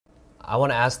I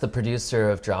want to ask the producer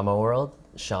of Drama World,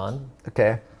 Sean.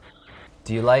 Okay.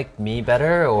 Do you like me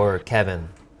better or Kevin?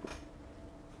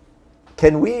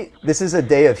 Can we? This is a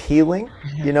day of healing.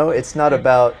 You know, it's not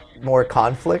about more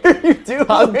conflict. You do.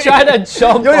 I'm trying to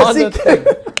jump on the thing.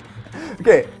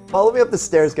 Okay, follow me up the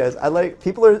stairs, guys. I like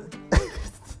people are.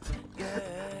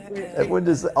 Everyone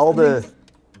does all the.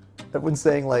 Everyone's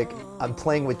saying like I'm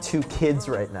playing with 2 kids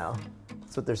right now.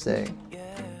 That's what they're saying.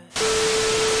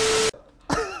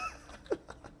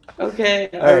 Okay,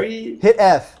 All right. Hit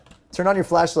F. Turn on your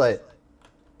flashlight.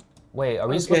 Wait, are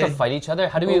we supposed to fight each other?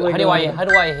 How do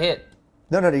I hit?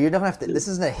 No, you don't have to. This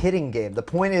isn't a hitting game. The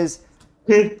point is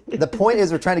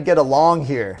we're trying to get along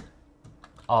here.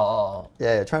 Oh.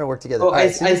 Yeah, trying to work together. Oh, I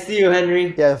see you,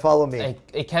 Henry. Yeah, follow me.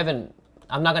 Hey, Kevin,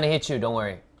 I'm not gonna hit you. Don't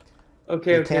worry.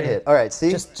 Okay, you can't hit. All right,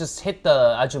 see. Just hit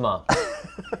the Ajuma.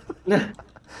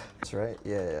 That's right.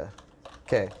 Yeah.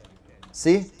 Okay.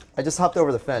 See? I just hopped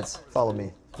over the fence. Follow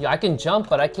me. Yeah, I can jump,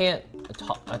 but I can't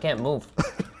move.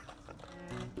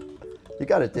 You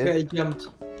got it, dude. Okay, I jumped.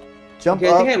 Jump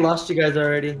up. I think I lost you guys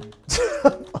already.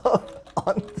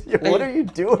 What are you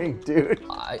doing, dude?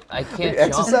 I can't are you jump.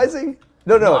 Exercising?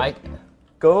 No.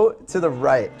 Go to the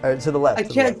right, or to the left.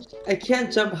 I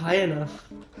can't jump high enough.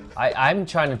 I'm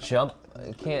trying to jump.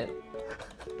 I can't.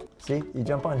 See? You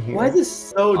jump on here. Why is this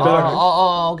so dark?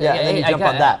 Okay. Yeah, and then you jump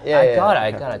on that. Yeah, I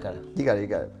got it. You got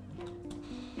it.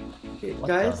 Okay,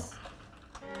 guys.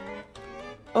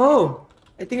 Oh,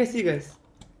 I think I see you guys.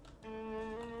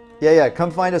 Yeah.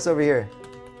 Come find us over here.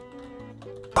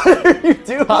 What are you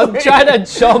doing? I'm trying to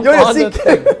jump on the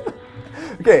thing.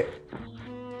 Okay.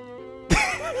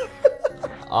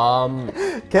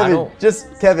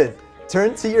 Kevin,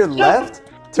 turn to your left.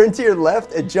 Turn to your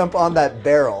left and jump on that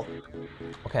barrel.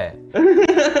 Okay.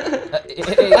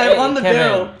 I'm on the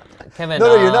barrel. Kevin.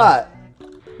 No, you're not.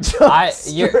 Jump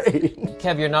straight.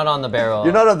 Kev, you're not on the barrel.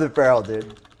 You're not on the barrel,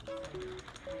 dude.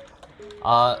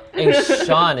 Hey,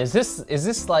 Sean, is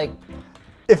this like?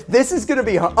 If this is gonna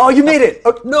be hard. Oh, you made it.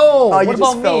 Okay. No. Oh, you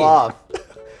just fell off.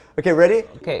 Okay, ready?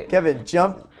 Okay. Kevin,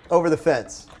 jump over the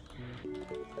fence.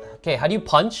 Okay, how do you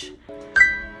punch?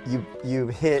 You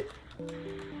hit.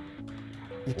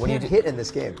 You can't hit in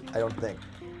this game, I don't think.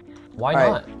 Why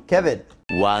not? Kevin.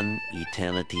 One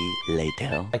eternity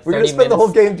later. Like we're gonna spend the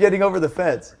whole game getting over the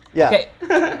fence. Yeah. Okay.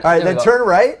 All right, then turn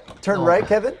right. Turn right,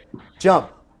 Kevin.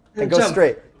 Jump. And go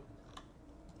straight.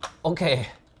 Okay.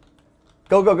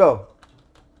 Go.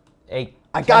 Hey,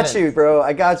 I got you, bro.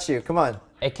 I got you. Come on.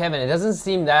 Hey, Kevin, it doesn't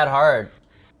seem that hard.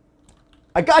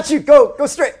 I got you. Go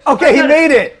straight. Okay, he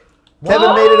made it.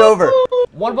 Kevin made it over.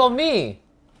 What about me?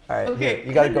 All right, here.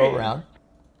 You gotta go around.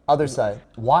 Other side.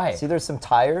 Why? See, there's some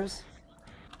tires.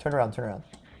 Turn around.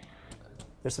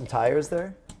 There's some tires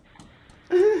there.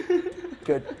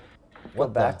 Good. Go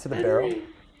back to the barrel.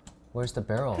 Where's the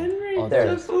barrel? Oh, there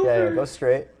it is. Yeah, go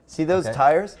straight. See those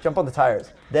tires? Jump on the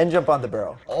tires. Then jump on the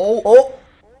barrel. Oh.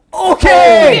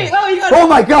 Okay! Oh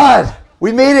my god!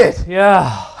 We made it!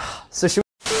 Yeah. So should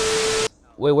we...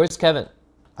 Wait, where's Kevin?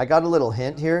 I got a little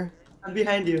hint here. I'm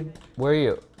behind you. Where are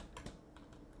you?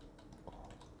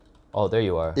 Oh, there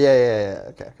you are. Yeah.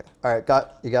 Okay. All right,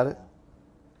 you got it?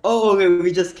 Oh, okay,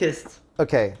 we just kissed.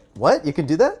 Okay. What? You can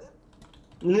do that?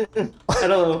 I don't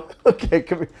know. Okay,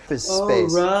 come here. There's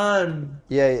space. Run.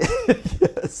 Yeah.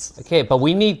 Yes. Okay, but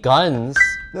we need guns.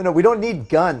 No, we don't need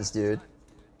guns, dude.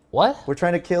 What? We're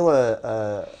trying to kill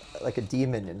a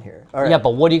demon in here. All right. Yeah,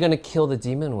 but what are you gonna kill the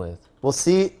demon with? We'll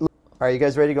see. All right, you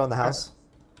guys ready to go in the house?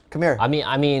 Come here. I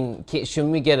mean,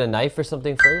 shouldn't we get a knife or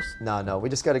something first? No, we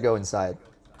just gotta go inside.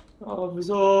 Oh,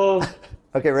 so.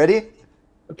 Okay, ready?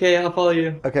 Okay, I'll follow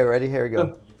you. Okay, ready? Here we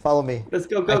go. Follow me. Let's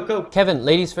go. Kevin,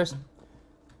 ladies first.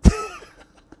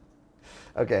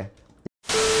 Okay.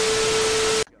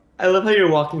 I love how you're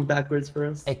walking backwards for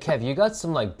us. Hey, Kev, you got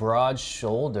some like broad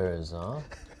shoulders, huh?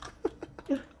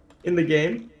 In the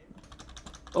game?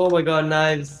 Oh my god,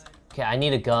 knives. Okay, I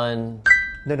need a gun.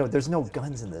 No, there's no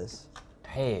guns in this.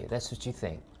 Hey, that's what you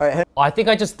think. All right. Oh, I think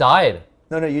I just died.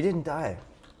 No, you didn't die.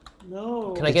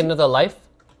 No. Can I get another life?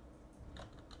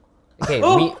 Okay,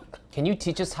 can you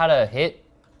teach us how to hit?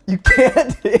 You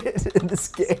can't hit in this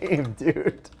game,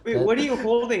 dude. Wait, what are you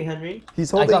holding, Henry?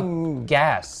 He's holding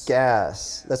gas.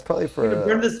 Gas. That's probably for. You're gonna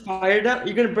burn this fire down?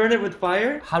 You're gonna burn it with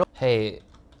fire? Hey.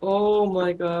 Oh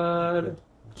my god.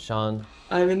 Sean.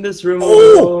 I'm in this room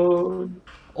alone.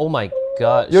 Oh my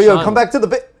god. Yo, Sean. come back to the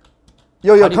big.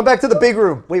 Yo, come back to the big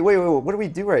room. Wait. What do we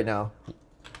do right now?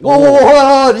 Whoa, hold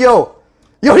on, yo,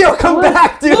 come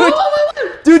back, dude.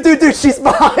 Dude, she's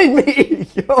behind me.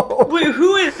 Yo. Wait,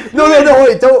 who is? No,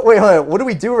 wait, hold on. What do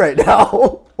we do right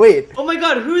now? Wait. Oh my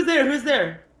god, who's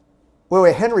there?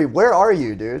 Wait, Henry, where are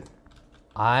you, dude?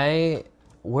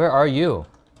 Where are you?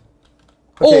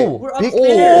 Okay, Oh! We're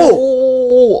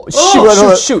oh!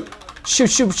 Oh!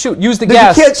 Shoot! Use the No,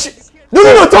 gas. you can't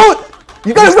no, don't!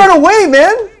 You gotta run away,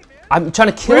 man! I'm trying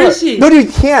to kill Where her. is she? No, you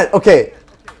can't. Okay.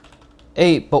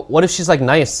 Hey, but what if she's like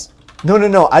nice?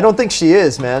 No. I don't think she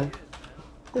is, man.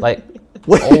 Like,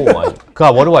 Wait. oh my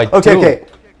god, what do I do? Okay.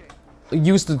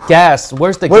 Use the gas.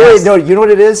 Where's the Wait, gas? no, you know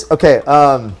what it is? Okay,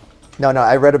 no,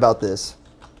 I read about this.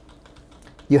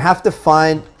 You have to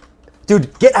find...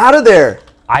 Dude, get out of there!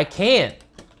 I can't.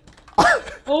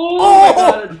 Oh my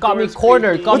god. Got me door's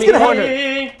cornered, creaky. got me Hey, cornered.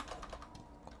 hey, hey.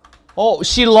 Oh,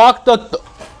 she locked the...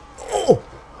 Oh!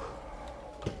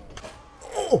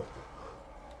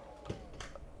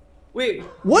 Wait,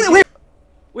 What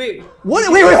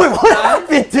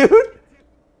happened, dude?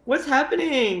 what's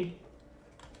happening?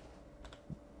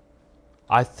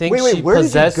 I think Wait, she where did you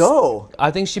possessed... go?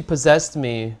 I think she possessed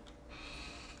me.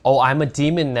 Oh, I'm a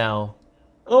demon now.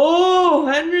 Oh,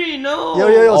 Henry, no. Yo,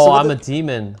 Oh, so I'm a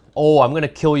demon. Oh, I'm gonna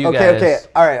kill you guys. Okay,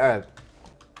 alright.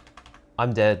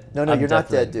 I'm dead. No, I'm you're not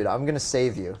definitely- dead, dude. I'm gonna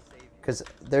save you. Cause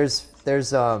there's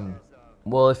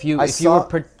Well, if you saw-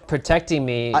 were protecting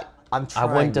me, I'm I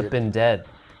trying, wouldn't have dude. been dead.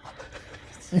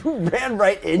 You ran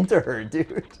right into her,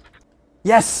 dude.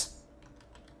 Yes!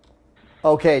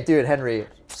 Okay, dude, Henry.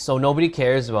 So nobody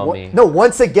cares about me. No,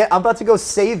 once again, I'm about to go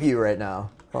save you right now.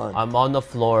 Hold on. I'm on the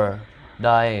floor,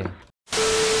 dying.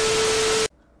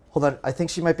 Hold on, I think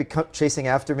she might be chasing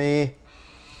after me.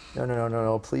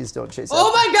 No, please don't chase Oh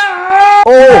after my god!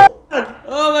 Oh!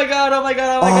 Oh my god, oh my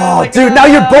god, oh my god, Oh, oh my dude, god. now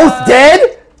you're both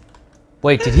dead?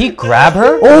 Wait, did he grab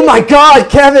her? Oh my god,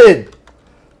 Kevin!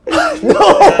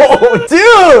 No,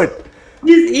 dude!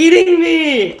 He's eating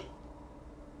me!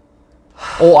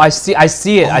 Oh, I see it.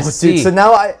 I Oh, see. Dude, so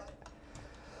now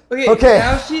Okay.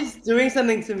 Now she's doing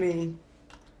something to me.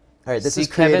 Alright, this See, is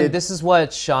created. Kevin, this is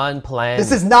what Sean planned.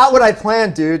 This is not what I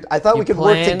planned, dude. I thought we could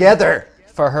work planned- together.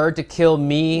 for her to kill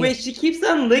me. Wait, she keeps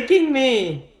on licking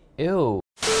me. Ew.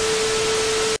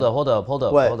 Hold up.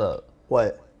 What?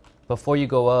 What? Before you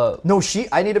go up, No,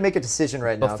 I need to make a decision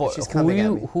right now. 'cause before she's coming at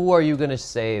me. who are you gonna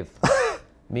save?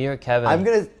 Me or Kevin?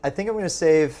 I think I'm gonna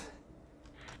save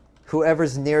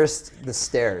whoever's nearest the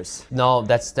stairs. No,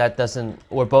 that doesn't.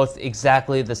 We're both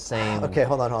exactly the same. Okay,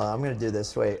 hold on. I'm gonna do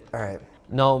this. Wait. All right.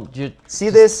 No, you. See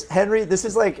this, Henry? This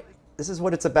is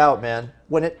what it's about, man.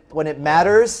 When it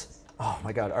matters. Oh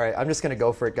my God. All right. I'm just gonna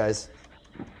go for it, guys.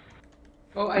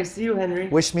 Oh, I see you, Henry.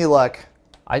 Wish me luck.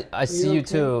 I see you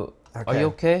okay? too. Are Okay. you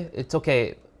okay? It's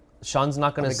okay. Sean's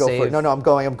not gonna I'm gonna go for save. it. No, I'm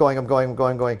going. Go.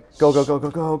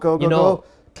 You know,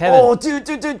 Kevin. Oh,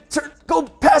 dude, go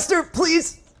past her,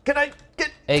 please. Can I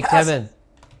get? Hey, past? Kevin.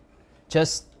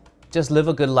 Just live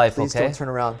a good life, Please okay? don't turn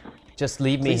around. Just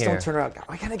leave me Please here. don't turn around.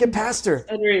 Why can't I get past her?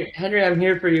 Henry, I'm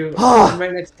here for you. I'm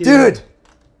right next to you. Dude.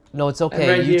 No, it's okay.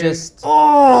 right You here. just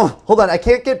Oh, hold on. I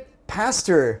can't get past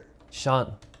her.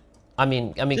 Sean. I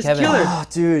mean, Just Kevin. kill her. Oh,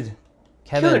 dude.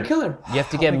 Kevin. Kill her. You have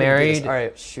to How am get I gonna do this? married. All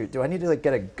right, shoot. Do I need to like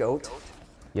get a goat?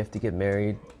 You have to get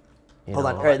married. You Hold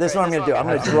on. know. All right, this is what I'm gonna do. I'm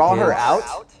gonna draw her out.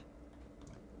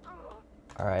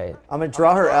 All right. I'm gonna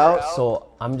draw her out. So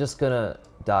I'm just gonna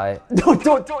die. No,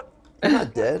 don't. I'm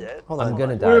not dead. Hold on. I'm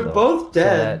gonna die. We're though, both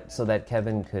dead. So that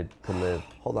Kevin could live.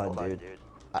 Hold on, dude.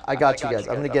 I got you guys.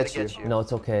 I'm gonna get you. No,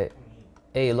 it's okay.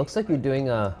 Hey, it looks like you're doing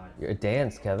a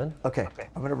dance, Kevin. Okay.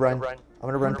 I'm gonna run. I'm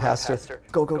gonna run past her.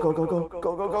 Go. Go.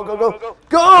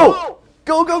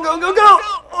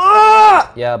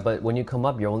 Ah! Yeah, but when you come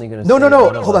up, you're only gonna. No. save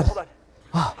one of Hold us.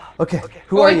 on. Okay.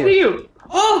 Who Oh, are I see you? you.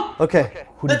 Oh, Okay.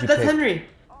 Who did you that's pick? Henry.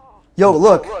 Yo,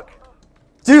 look.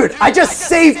 Dude, I just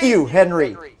saved you,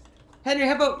 Henry. Henry,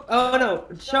 how about? Oh no,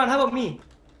 Sean, how about me?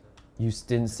 You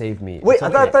didn't save me. Wait, It's I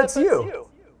okay. thought that's you.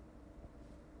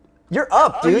 You're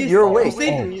up, Oh, dude. you- You're You awake. saved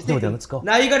him. You saved no, him. then let's go.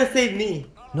 Now you gotta save me.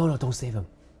 No, don't save him.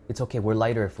 It's okay. We're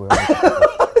lighter if we're.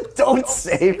 Don't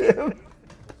save him.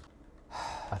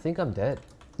 I think I'm dead.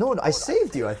 No, I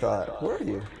saved you, I thought. Where are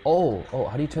you? Oh,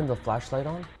 how do you turn the flashlight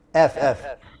on? F.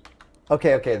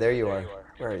 Okay, there you are.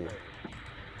 Where are you?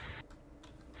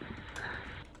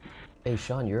 Hey,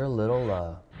 Sean, you're a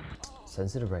little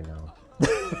sensitive right now.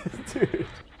 Dude.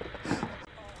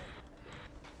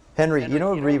 Henry, you know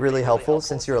what would be really helpful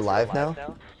since you're alive now?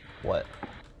 What?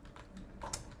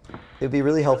 It would be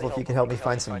really helpful if you could help me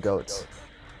find some goats.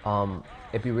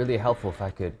 It'd be really helpful if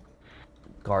I could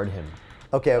guard him.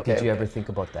 Okay. Did you ever think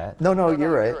about that? No,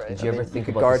 you're right. Did you ever think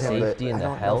could about guard the him, but safety and I the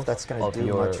don't know if health that's gonna of do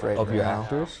your much right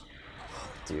actors? now.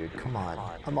 Dude, come on.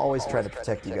 I'm always trying to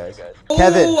protect you guys. Oh,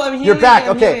 Kevin, I'm you're healing, back.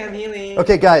 I'm Okay. healing, I'm healing.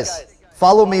 Okay, guys,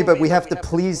 follow me, but we have to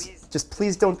please Just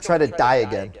please don't try to die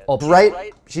again. Oh,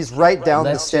 She's right down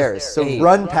the stairs. So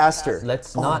run past her.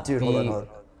 Let's not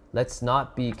Let's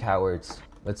not be cowards.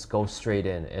 Let's go straight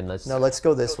in and let's. No, let's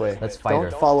go this way. Let's fight her.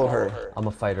 Don't follow her. I'm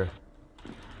a fighter.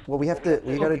 Well, we gotta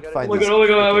find.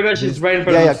 Oh my god, she's right in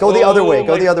front of us. Yeah, go the other way.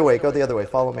 Go the other way. Go the other way.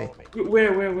 Follow me.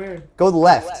 Where? Go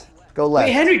left. Go left.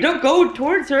 Wait, Henry, don't go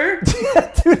towards her.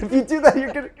 Dude, if you do that,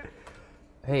 you're gonna.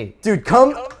 Hey, dude,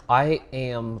 come. I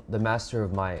am the master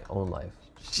of my own life.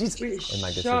 She's. Wait,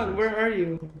 my Sean, where are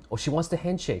you? Oh, she wants the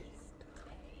handshake.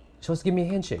 She wants to give me a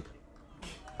handshake.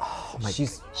 Oh my.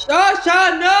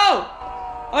 Sean, no!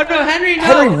 Oh no, Henry, no!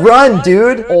 Henry, run,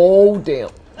 dude! Oh damn.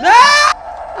 No!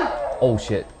 Oh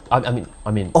shit. I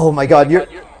mean. Oh my god, you're.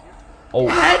 Oh,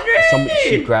 Henry!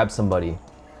 She grabbed somebody.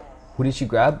 Who did she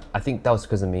grab? I think that was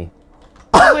because of me.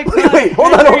 Oh my god. Wait,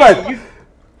 hold on.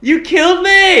 You killed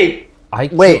me!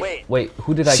 Wait,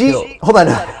 who did I kill? Hold on.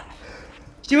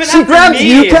 She grabbed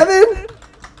me. you, Kevin?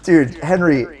 Dude,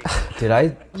 Henry. Did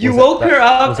I? You woke her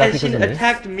up and she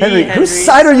attacked me, Henry. Whose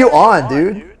side are you on,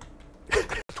 dude?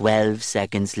 12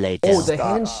 seconds later. Oh, the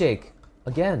handshake.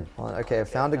 Again. Okay, I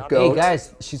found a goat. Hey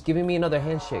guys, she's giving me another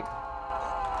handshake.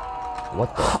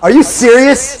 What the? Are you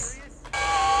serious?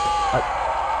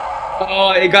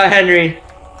 Oh, it got Henry.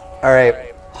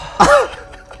 Alright.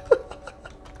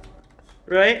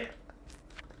 Right?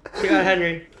 She got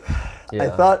Henry. Yeah,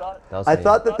 I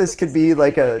thought that this could be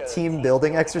like a team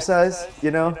building exercise,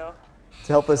 you know, to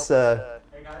help us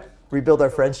rebuild our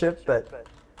friendship. But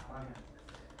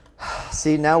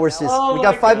see, now we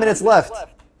got 5 minutes left.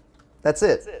 That's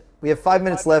it. We have 5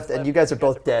 minutes left, and you guys are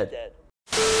both dead.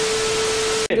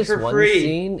 This for one free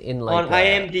scene in like on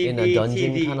IMDb in a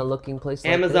dungeon TV, kind of looking place.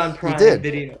 Like Amazon this. Prime did.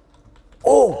 Video.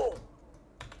 Oh.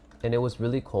 And it was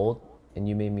really cold, and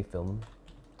you made me film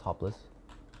topless.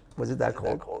 Was it that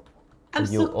cold? I'm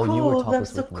you- so oh, cold. you were I'm topless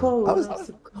so with me. cold. I was- I'm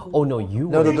so cold. Oh no, you.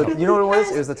 No, were you know what it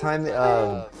was? It was the time. It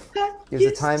was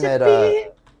the time at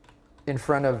in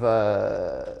front of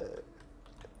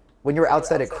when you were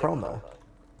outside at Chroma,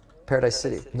 Paradise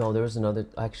City. No, there was another.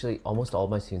 Actually, almost all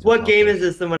my scenes. What game is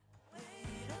this? The one.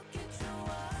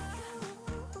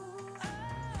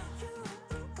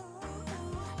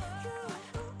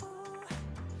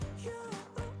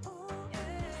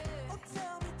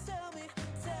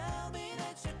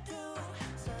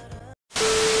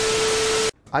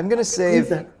 I'm gonna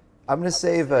save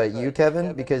you,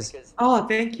 Kevin, because Oh,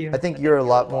 thank you. I think you're a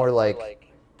lot more like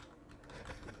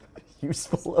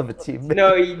useful of a teammate.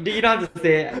 No, you don't have to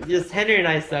say it. Just Henry and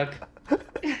I suck.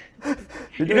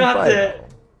 You're You don't have fine. to.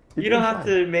 You're You don't doing have fine.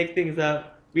 to make things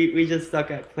up. We just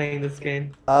suck at playing this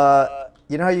game.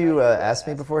 You know how you asked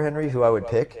me before, Henry, who I would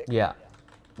pick? Yeah.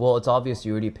 Well, it's obvious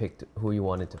you already picked who you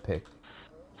wanted to pick.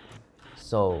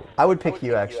 So. I would pick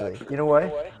you, actually. You know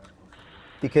why?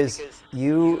 Because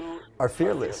you are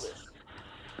fearless.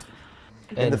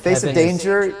 In the face of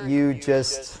danger, you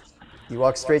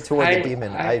walk straight toward the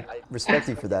demon. I respect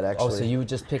you for that, actually. Oh, so you would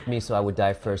just pick me so I would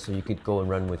die first so you could go and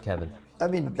run with Kevin. I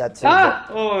mean, that's Ah!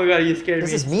 Oh my god, you scared me.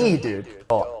 This is me, dude.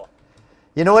 Oh.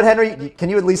 You know what, Henry? Can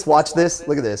you at least watch this?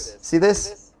 Look at this. See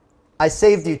this? I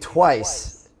saved you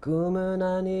twice.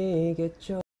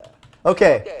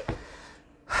 Okay.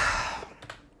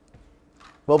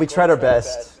 Well, we tried our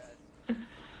best.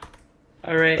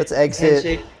 Alright. Let's exit.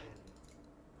 Handshake.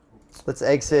 Let's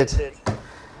exit.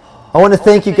 I want to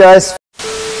thank you guys.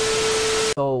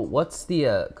 So, what's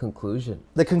the conclusion?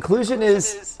 The conclusion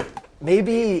is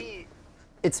maybe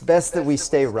it's best that we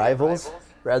stay rivals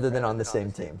rather than on the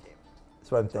same team.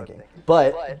 That's what I'm thinking.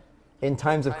 But in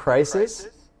times of crisis,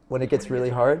 when it gets really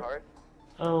hard,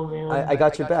 Oh man. I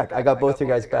got your back. I got both your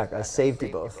guys' back. I saved you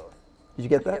both. Did you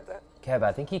get that? Kev,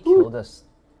 I think he killed us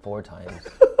 4 times.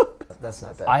 That's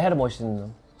not bad. I had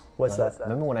emotion. What's that?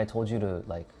 Remember when I told you to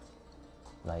like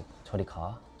저리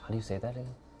가? How do you say that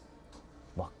again?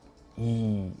 막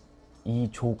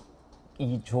이족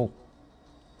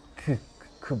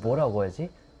그 뭐라고 해야지?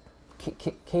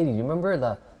 Katie, you remember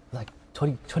the like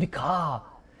저리 가.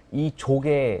 이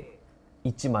족에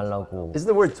있지 말라고. Isn't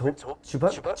the word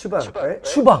추방, right?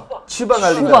 추방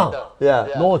알린다.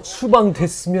 Yeah. 너 추방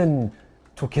됐으면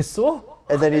좋겠어?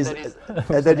 And then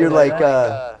you're like,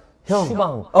 형.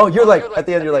 추방. Oh, you're like, at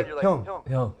the end you're like, 형.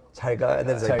 형. 잘 가. And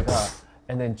then it's like, 잘 가.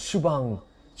 And then 추방.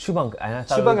 And I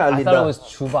추방 thought it 알린다. was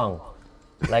주방.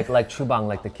 Like 주방,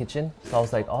 like the kitchen. So I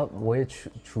was like, 왜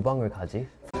주방을 가지?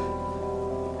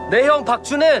 내 형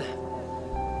박준은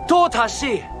또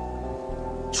다시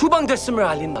추방됐음을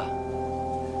알린다.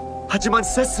 하지만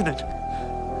세스는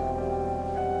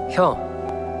형,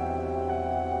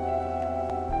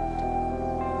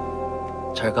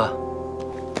 잘 가.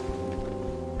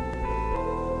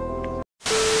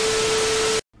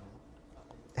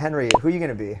 Henry, who are you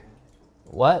gonna be?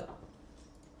 What?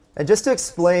 And just to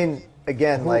explain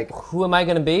again, like, Who am I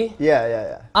gonna be?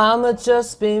 yeah. I'ma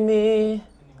just be me.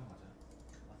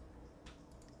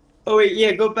 Oh wait,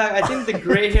 yeah, go back. I think the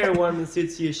gray hair one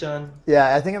suits you, Sean.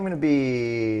 Yeah, I think I'm gonna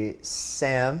be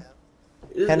Sam.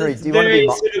 Henry, It's do you want to very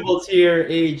be? suitable to your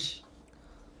age.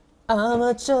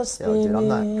 I'ma just Yo, be dude, I'm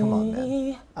not. me. Come on,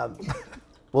 man.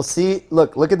 We'll see.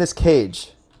 Look at this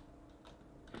cage.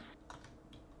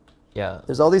 Yeah.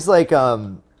 There's all these like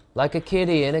Like a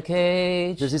kitty in a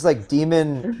cage. There's these like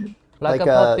demon, Like a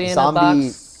puppy in a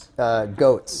zombie box.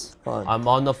 goats. Hold on. I'm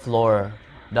on the floor,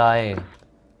 dying.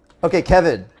 Okay,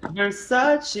 Kevin.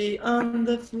 Versace on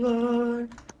the floor.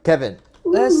 Kevin,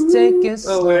 Let's take it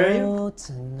Oh, where are slow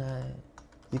tonight.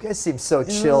 you guys seem so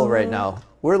chill right now.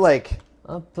 We're like,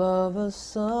 Above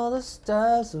us, all the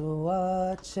stars are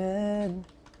watching.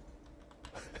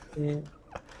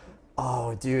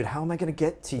 oh, dude, how am I gonna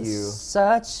get to you?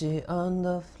 Versace on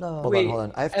the floor. Hold on, hold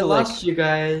on. I have I to like. lost you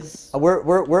guys.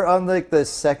 We're on like the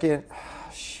second.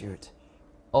 Shoot.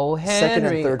 Oh, Second and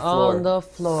Henry third floor. on the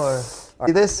floor.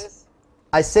 See this?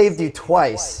 I saved you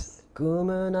twice.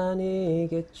 꿈은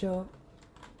아니겠죠.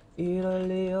 이럴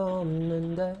리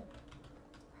없는데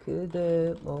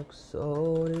그대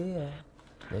목소리에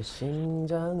내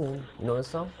심장은. You know the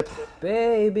song?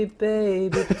 Baby,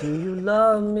 baby, do you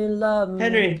love me, love me?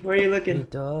 Henry, where are you looking?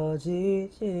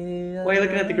 믿어지지 Why are you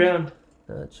looking at the ground?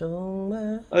 나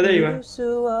정말 Oh, there you are. 믿을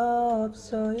수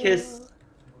없어요. Kiss.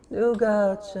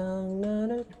 누가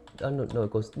장난을 no,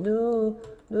 it goes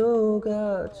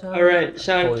누가 장난을. Alright,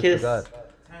 Sean, Oh, I kiss.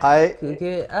 forgot.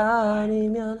 그게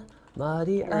아니면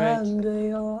말이 안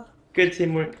돼요. Good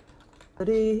teamwork.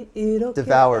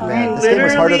 Devour, man. This game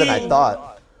was harder than I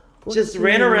thought. Just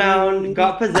ran around,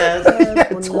 got possessed,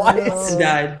 Twice. and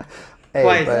died. Hey,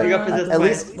 Twice. but You got possessed at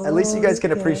twice. least you guys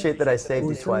can appreciate that I saved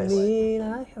you twice.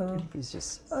 웃음이 He's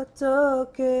just.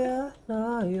 어떻게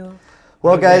알아요?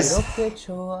 Well, guys, 이렇게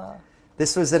좋아.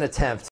 this was an attempt.